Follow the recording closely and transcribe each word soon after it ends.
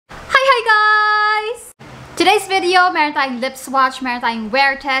Today's video, meron tayong lip swatch, meron tayong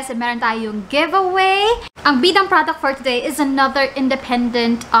wear test, and meron tayong giveaway. Ang bidang product for today is another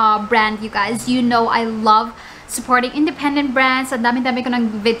independent brand, you guys. You know I love supporting independent brands. Ang dami-dami ko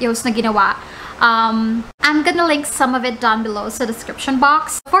ng videos na ginawa. I'm gonna link some of it down below sa description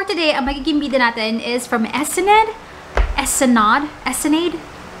box. For today, ang magiging bida natin is from Escennade.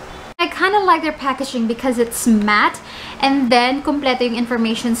 I kind of like their packaging because it's matte, and then kompleto yung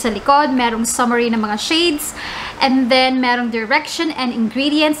information sa likod. Merong summary ng mga shades, and then merong direction and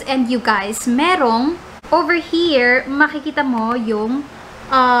ingredients. And you guys, merong over here, makikita mo yung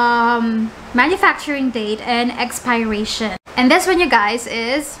manufacturing date and expiration. And this one, you guys,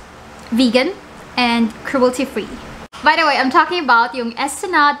 is vegan and cruelty-free. By the way, I'm talking about yung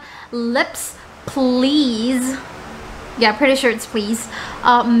Escennade Lips Please. Yeah, pretty sure it's Please.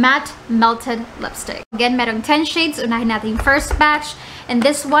 Matte Melted Lipstick. Again, merong 10 shades. Unahin natin yung first batch. And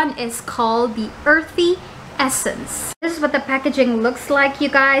this one is called the Earthy Essence. This is what the packaging looks like,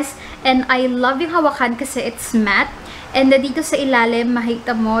 you guys. And I love yung hawakan kasi it's matte. And dito sa ilalim,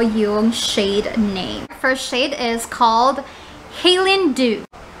 makita mo yung shade name. First shade is called Hiii Dew.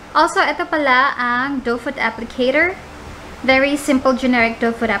 Also, ito pala ang doe foot applicator. Very simple, generic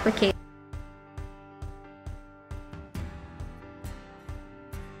doe foot applicator.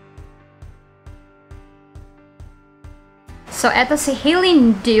 So, ito si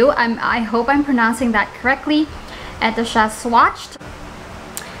Hiii Dew. I hope I'm pronouncing that correctly. Ito siya swatched.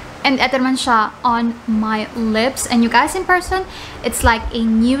 And ito naman siya on my lips. And you guys, in person, it's like a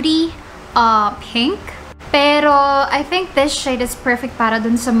nudie pink. Pero, I think this shade is perfect para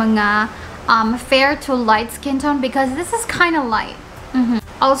dun sa mga fair to light skin tone because this is kind of light.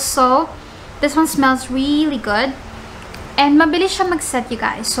 Also, this one smells really good. And mabilis siya mag-set, you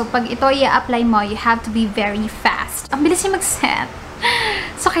guys. So, pag ito i-apply mo, you have to be very fast. Ang bilis niya mag-set.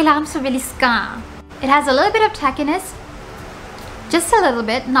 So, kailangan sa bilis ka. It has a little bit of tackiness. Just a little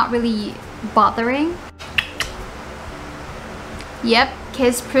bit. Not really bothering. Yep.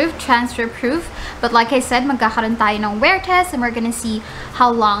 Kiss-proof, transfer-proof. But like I said, magkakaroon tayo ng wear test and we're gonna see how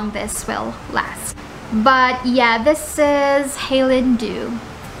long this will last. But yeah, this is Hiii Dew.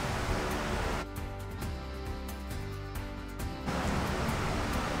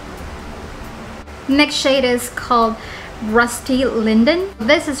 Next shade is called Rusty Linden.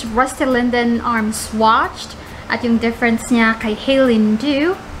 This is Rusty Linden arm swatched. At yung difference niya kay Hiii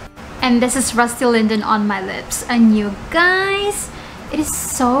Dew. And this is Rusty Linden on my lips. And you guys, it is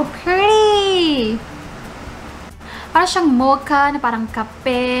so pretty! Parang siyang mocha, na parang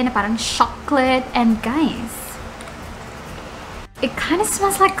kape, na parang chocolate. And guys, it kind of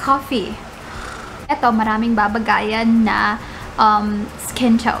smells like coffee. Ito, maraming babagayan na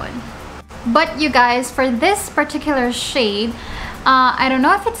skin tone. But you guys, for this particular shade, I don't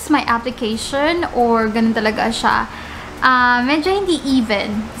know if it's my application or ganun talaga siya. Medyo hindi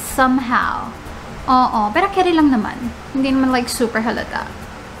even somehow. Oo, pero carry lang naman. Hindi naman like super halata.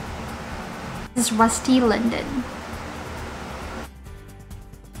 This is Rusty Linden.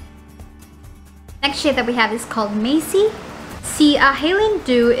 Next shade that we have is called Macy. See, Hiii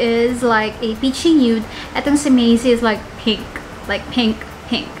Dew is like a peachy nude. Etong si Macy is like pink. Like pink.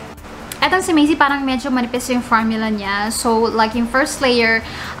 Etong si Macy parang medyo manipis yung formula niya. So, like yung first layer,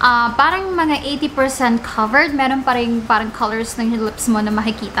 parang mga 80% covered. Meron pa rin parang colors ng lips mo na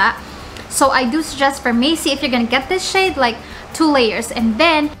makikita. So, I do suggest for Macy, if you're gonna get this shade, like 2 layers. And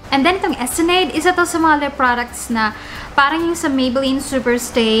then itong Escennade, isa to sa mga lip products na parang yung sa Maybelline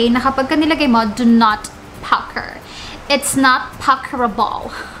Superstay na kapag ka nilagay mo, do not pucker. It's not puckerable.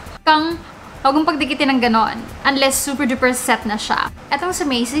 Huwag mong pagdikitin ng ganon. Unless super duper set na siya. Etong sa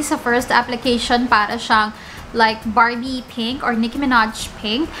Macy, sa first application, para siyang like Barbie pink or Nicki Minaj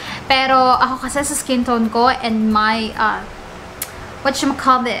pink. Pero ako kasi sa skin tone ko and my,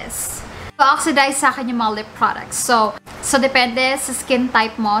 whatchamacallit, oxidize sa akin yung mga lip products. So depende sa skin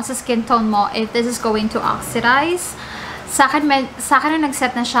type mo, sa skin tone mo, if this is going to oxidize. Sa akin na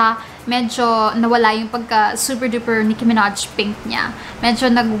nag-set na siya, medyo nawala yung pagka super duper Nicki Minaj pink niya.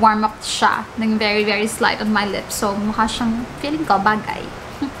 Medyo nag-warm up siya ng very very slight on my lips. So mukha siyang feeling ko bagay.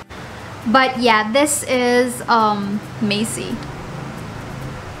 But yeah, this is Macy.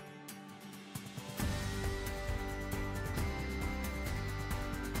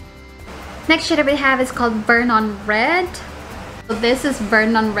 Next shade that we have is called Burn on Red. So this is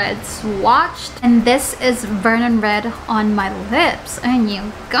Burn on Red swatched, and this is Burn on Red on my lips. And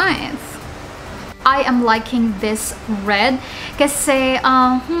you guys, I am liking this red kasi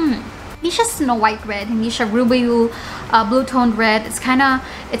hindi siya Snow White red, hindi siya ruby blue toned red.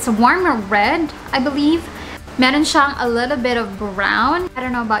 It's a warmer red, I believe. Meron siyang a little bit of brown. I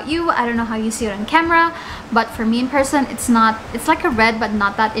don't know about you. I don't know how you see it on camera. But for me in person, it's like a red but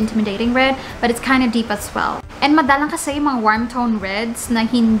not that intimidating red. But it's kind of deep as well. And madalang kasi yung mga warm tone reds na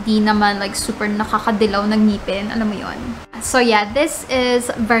hindi naman like super nakakadilaw ng ngipin. Alam mo yun. So yeah, this is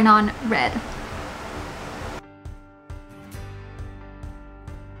Vernon Red.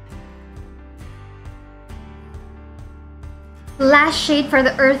 Last shade for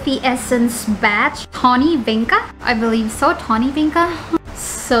the Earthy Essence batch, Tawny Vinca. I believe so, Tawny Vinca.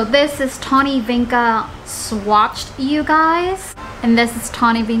 So this is Tawny Vinca swatched, you guys. And this is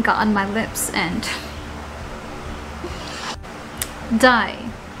Tawny Vinca on my lips and... Die.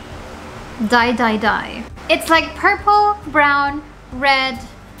 It's like purple, brown, red,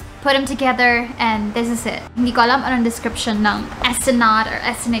 put them together, and this is it. Hindi ko alam anong description ng Escennade or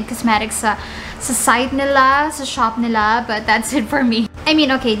Escennade Cosmetics sa site nila, sa shop nila, but that's it for me. I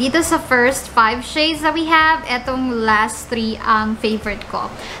mean, okay, dito sa first 5 shades that we have, etong last 3 ang favorite ko.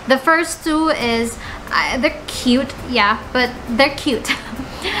 The first 2 is, they're cute, yeah, but they're cute.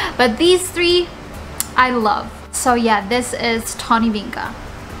 But these 3, I love. So yeah, this is Tawny Vinca.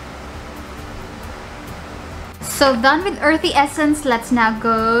 So done with Earthy Essence, let's now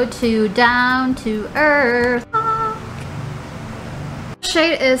go to Down to Earth.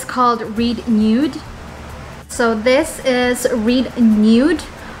 Shade is called Read Nude. So this is Read Nude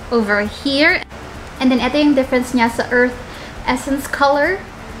over here. And then ito yung difference niya sa Earth Essence color.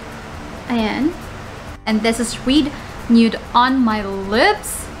 Ayan. And this is Read Nude on my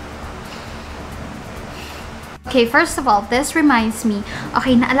lips. Okay, first of all, this reminds me,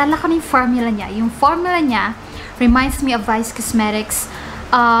 okay, naalala ko na yung formula niya. Yung formula niya reminds me of Vice Cosmetics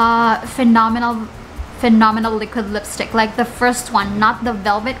phenomenal liquid lipstick, like the first one, not the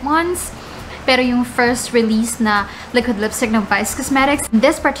velvet ones, pero yung first release na liquid lipstick ng Vice Cosmetics.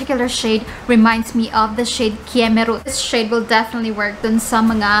 This particular shade reminds me of the shade Kiemeru. This shade will definitely work dun sa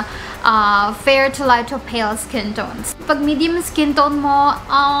mga fair to light to pale skin tones. Pag medium skin tone mo,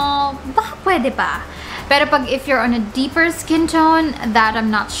 baka pwede pa. Pero pag if you're on a deeper skin tone, that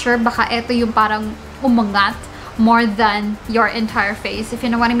I'm not sure, baka ito yung parang umangat more than your entire face, if you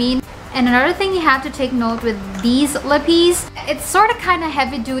know what I mean. And another thing you have to take note with these lippies, it's sort of kind of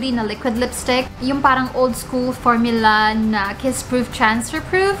heavy duty na liquid lipstick, yung parang old school formula na kiss proof, transfer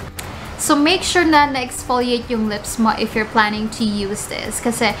proof. So make sure na exfoliate yung lips mo if you're planning to use this,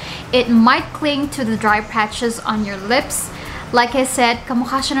 kasi it might cling to the dry patches on your lips. Like I said,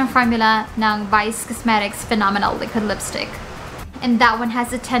 kamukha siya ng formula ng Vice Cosmetics Phenomenal Liquid Lipstick. And that one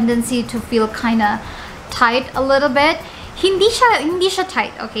has a tendency to feel kind of tight a little bit. Hindi siya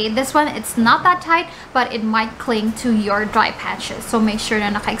tight, okay? This one, it's not that tight, but it might cling to your dry patches. So make sure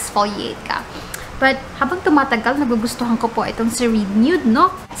na naka-exfoliate ka. But habang tumatagal, nagugustuhan ko po itong si Read Nude,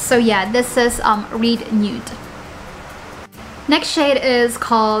 no? So yeah, this is Read Nude. Next shade is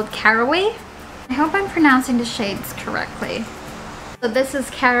called Caraway. I hope I'm pronouncing the shades correctly. So this is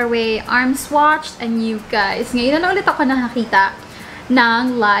Caraway Arm Swatched, and you guys, ngayon na ulit ako nakakita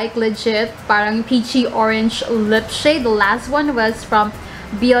ng like legit parang peachy orange lip shade. The last one was from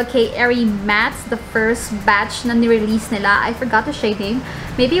BLK Airy Mattes, the first batch na ni-release nila. I forgot the shade name.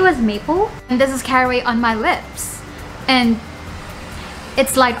 Maybe it was Maple. And this is Caraway on my lips. And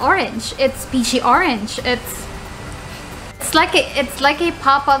it's light orange. It's peachy orange. It's like a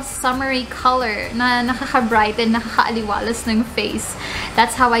pop-up summery color na nakaka-brighten, nakaka-aliwalas ng face.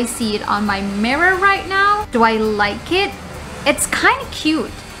 That's how I see it on my mirror right now. Do I like it? It's kind of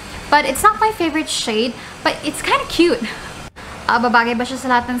cute, but it's not my favorite shade, but it's kind of cute. Babagay ba siya sa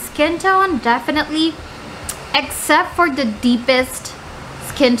lahat ng skin tone? Definitely, except for the deepest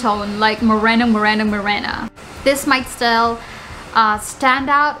skin tone, like morena. This might still stand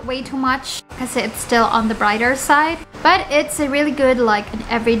out way too much because it's still on the brighter side, but it's a really good, like an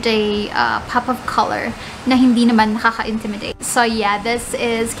everyday pop of color na hindi naman nakaka-intimidate. So yeah, this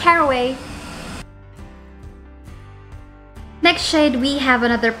is Caraway. Next shade, we have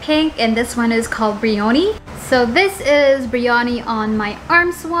another pink, and this one is called Brioni. So this is Brioni on my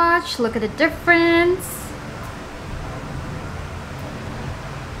arm swatch. Look at the difference.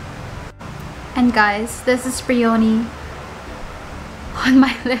 And guys, this is Brioni on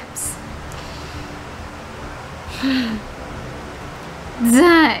my lips.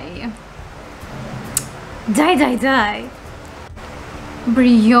 Die.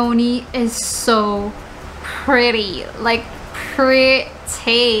 Brioni is so pretty, like pretty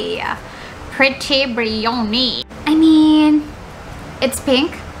Brioni. I mean, it's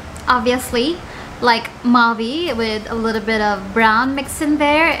pink, obviously, like mauve with a little bit of brown mixed in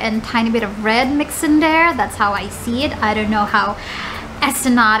there and tiny bit of red mixed in there. That's how I see it. I don't know how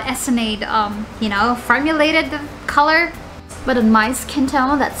Escennade, you know, formulated color. But on my skin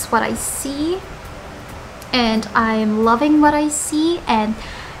tone, that's what I see. And I'm loving what I see. And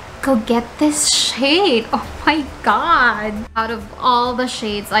go get this shade. Oh my god. Out of all the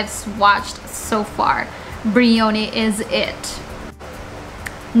shades I've swatched so far, Brioni is it.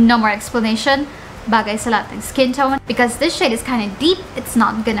 No more explanation. Bagay sa lahat ng skin tone. Because this shade is kind of deep, it's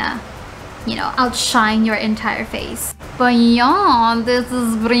not gonna, you know, outshine your entire face. But yeah, this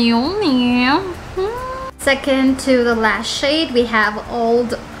is Brioni. Second to the last shade, we have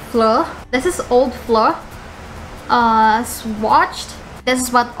Old Fleur. This is Old Fleur. Swatched. This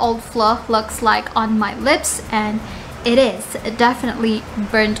is what Old Fleur looks like on my lips, and it is definitely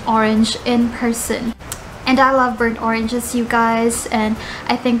burnt orange in person. And I love burnt oranges, you guys, and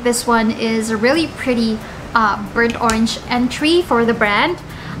I think this one is a really pretty burnt orange entry for the brand.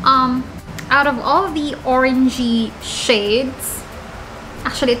 Out of all the orangey shades,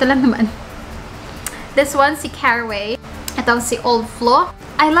 actually ito lang naman. This one, si Caraway. Ito si Old Fleur.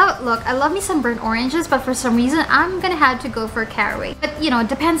 I love me some burnt oranges, but for some reason, I'm gonna have to go for Caraway. But you know, it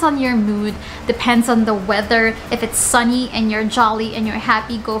depends on your mood, depends on the weather. If it's sunny and you're jolly and you're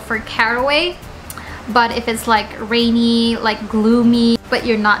happy, go for Caraway. But if it's like rainy, like gloomy, but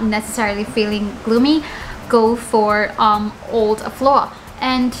you're not necessarily feeling gloomy, go for Old Fleur.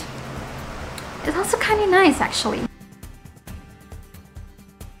 And it's also kind of nice, actually.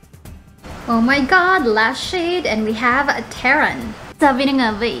 Oh my god, last shade, and we have a Terran. Sabi na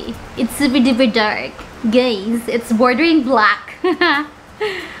nga ba eh, it's super duper dark. Guys, it's bordering black.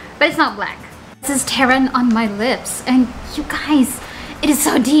 But it's not black. This is Terran on my lips, and you guys, it is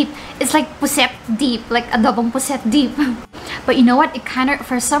so deep. It's like puset deep, like adobong puset deep. But you know what? It kind of,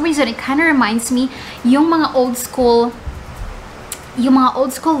 for some reason, it kind of reminds me yung mga old school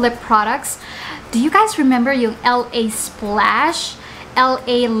lip products. Do you guys remember yung LA Splash?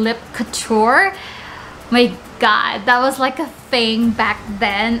 LA Lip Couture? My god, that was like a thing back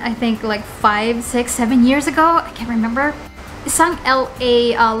then. I think like 5, 6, 7 years ago. I can't remember. Isang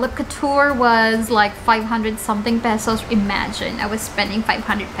LA Lip Couture was like 500 something pesos. Imagine, I was spending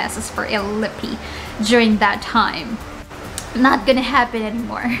 500 pesos for a lippy during that time. Not gonna happen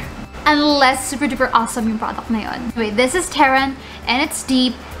anymore. Unless super duper awesome yung product na yun. Anyway, this is Terran, and it's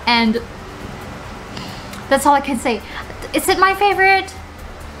deep, and that's all I can say. Is it my favorite?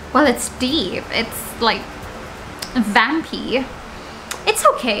 Well, it's deep. It's like vampy. It's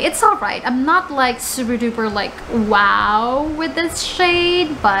okay. It's alright. I'm not like super duper like wow with this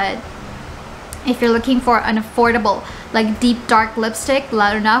shade, but if you're looking for an affordable like deep dark lipstick,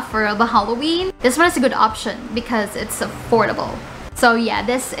 lalo na for the Halloween, this one is a good option because it's affordable. So yeah,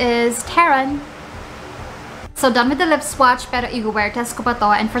 this is Terran. So done with the lip swatch, pero i-wear test ko pa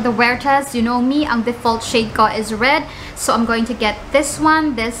to. And for the wear test, you know me, ang default shade ko is red. So I'm going to get this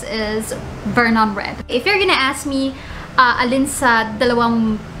one. This is Vernon Red. If you're gonna ask me, alin sa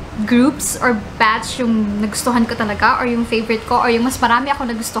dalawang groups or batch yung nagustuhan ko talaga, or yung favorite ko, or yung mas marami ako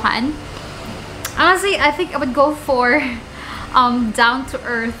nagustuhan, honestly, I think I would go for Down to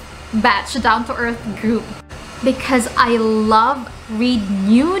Earth batch, Down to Earth group. Because I love Read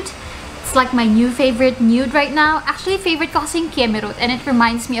Nude. It's like my new favorite nude right now. Actually, favorite ko kasi yung Kemerut, and it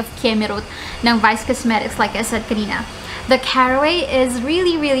reminds me of Kemerut ng Vice Cosmetics, like I said kanina. The Caraway is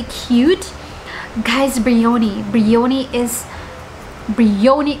really, really cute. Guys, Brioni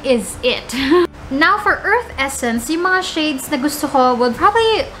is it. Now for Earth Essence, yung mga shades na gusto ko would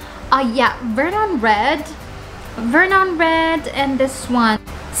probably, yeah, Vernon Red, and this one,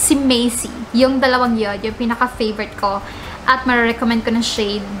 si Macy. Yung dalawang yun, yung pinaka-favorite ko. At marirecommend ko na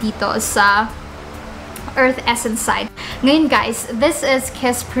shade dito sa Earth Essence side. Ngayon guys, this is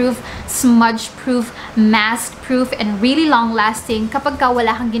kiss-proof, smudge-proof, mask-proof, and really long-lasting kapag ka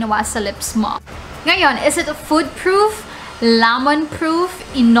wala kang ginawa sa lips mo. Ngayon, is it food-proof, lamon-proof,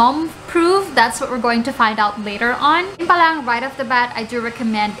 inom-proof? That's what we're going to find out later on. Yun pa lang, right off the bat, I do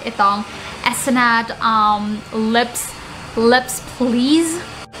recommend itong Escennade Lips Please.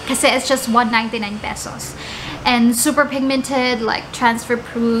 Kasi it's just 199 pesos. And super pigmented, like transfer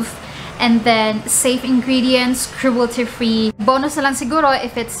proof, and then safe ingredients, cruelty free. Bonus na lang siguro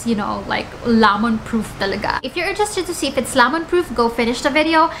if it's, you know, like lemon proof talaga. If you're interested to see if it's lemon proof, go finish the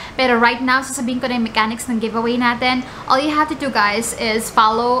video. Pero right now, sasabihin ko na yung mechanics ng giveaway natin. All you have to do, guys, is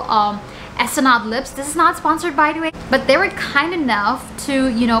follow Escennade Lips. This is not sponsored, by the way, but they were kind enough to,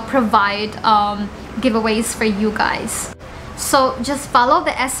 you know, provide giveaways for you guys. So just follow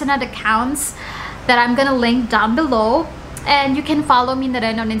the Escennade accounts that I'm gonna link down below, and you can follow me na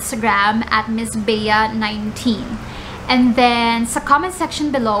rin on Instagram at MissBea19. And then sa comment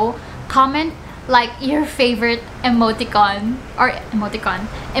section below, comment like your favorite emoji.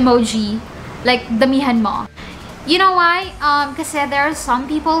 Like, damihan mo. You know why? Kasi there are some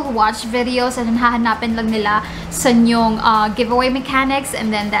people who watch videos and then hahanapin lang nila sa yung giveaway mechanics,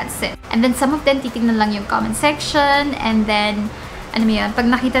 and then that's it. And then some of them titignan lang yung comment section, and then ano mo yun, pag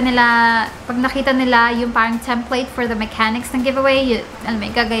nakita nila yung parang template for the mechanics ng giveaway, ano mo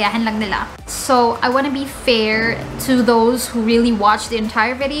yun, gagayahin lang nila. So I want to be fair to those who really watch the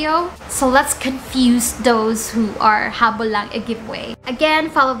entire video. So let's confuse those who are habol lang a giveaway.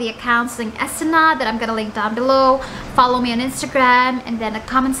 Again, follow the accounts ng Escennade that I'm gonna link down below. Follow me on Instagram, and then a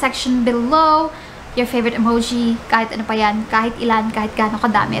comment section below. Your favorite emoji, kahit ano pa yan, kahit ilan, kahit gaano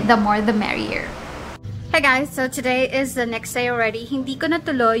kadami, the more the merrier. Hey guys, so today is the next day already. Hindi ko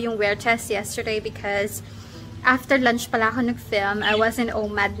natuloy yung wear test yesterday because after lunch pala ako nag-film. I was in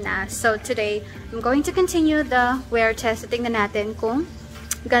OMAD na. So today, I'm going to continue the wear test. Tingnan natin kung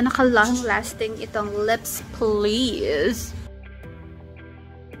gaano ka long lasting itong lips, please.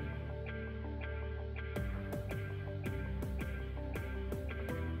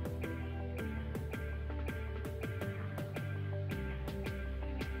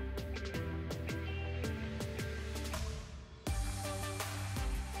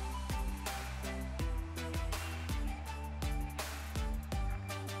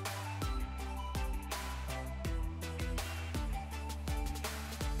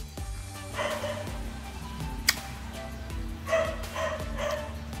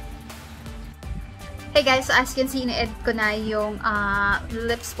 Hey guys, so as you can see, na-edit ko na yung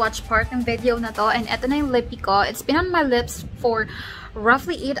lip swatch part ng video na to. And eto na yung lippy ko. It's been on my lips for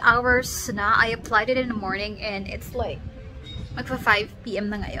roughly 8 hours na. I applied it in the morning and it's like magpa 5 PM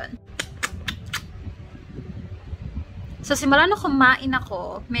na ngayon. So simula na kumain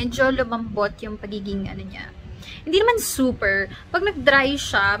ako, medyo lumambot yung pagiging ano niya. Hindi naman super. Pag nag-dry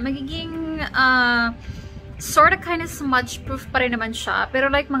siya, magiging sort of kind of smudge proof pa rin naman siya, pero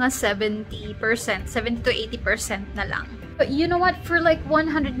like mga 70% to 80% na lang. But you know what, for like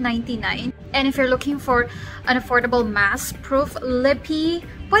 $199, and if you're looking for an affordable mask proof lippy,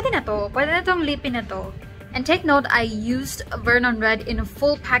 pwede na tong lippy na to. And take note, I used Vernon Red in a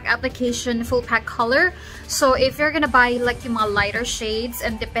full pack application, full pack color. So if you're gonna buy like yung mga lighter shades,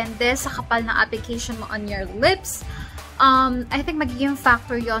 and depende sa kapal na application mo on your lips, I think magiging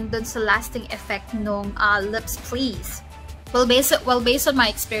factor yon dun sa lasting effect nung lips please. Well, based on my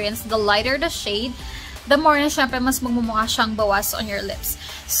experience, the lighter the shade, the more na syempre mas magmumukha siyang bawas on your lips.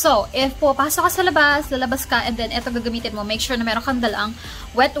 So, if pupasok ka sa lalabas ka, and then eto gagamitin mo, make sure na meron kang dalang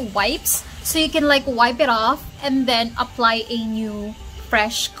wet wipes so you can like wipe it off and then apply a new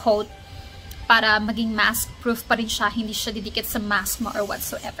fresh coat para maging mask proof pa rin siya, hindi siya didikit sa mask mo or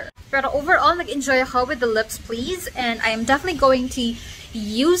whatsoever. Pero overall, nag-enjoy ako with the lips please, and I am definitely going to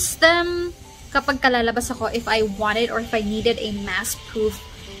use them kapag kalalabas ako if I wanted or if I needed a mask proof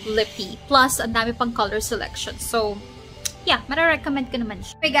lippy. Plus, ang dami pang color selection. So, yeah, mara-recommend ko naman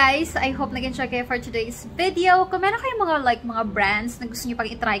siya. Okay guys, I hope nag-enjoy kayo for today's video. Kung meron kayong mga brands na gusto nyo pang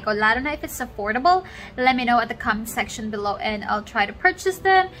itry ko, lalo na if it's affordable, let me know at the comment section below and I'll try to purchase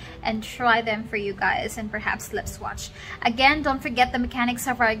them and try them for you guys and perhaps lip swatch. Again, don't forget the mechanics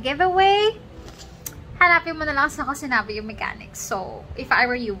of our giveaway. Hanapin mo na lang sa ko sinabi yung mechanics. So, if I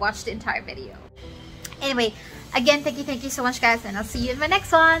were you, watch the entire video. Anyway, again, thank you so much guys, and I'll see you in my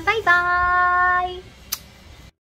next one. Bye-bye!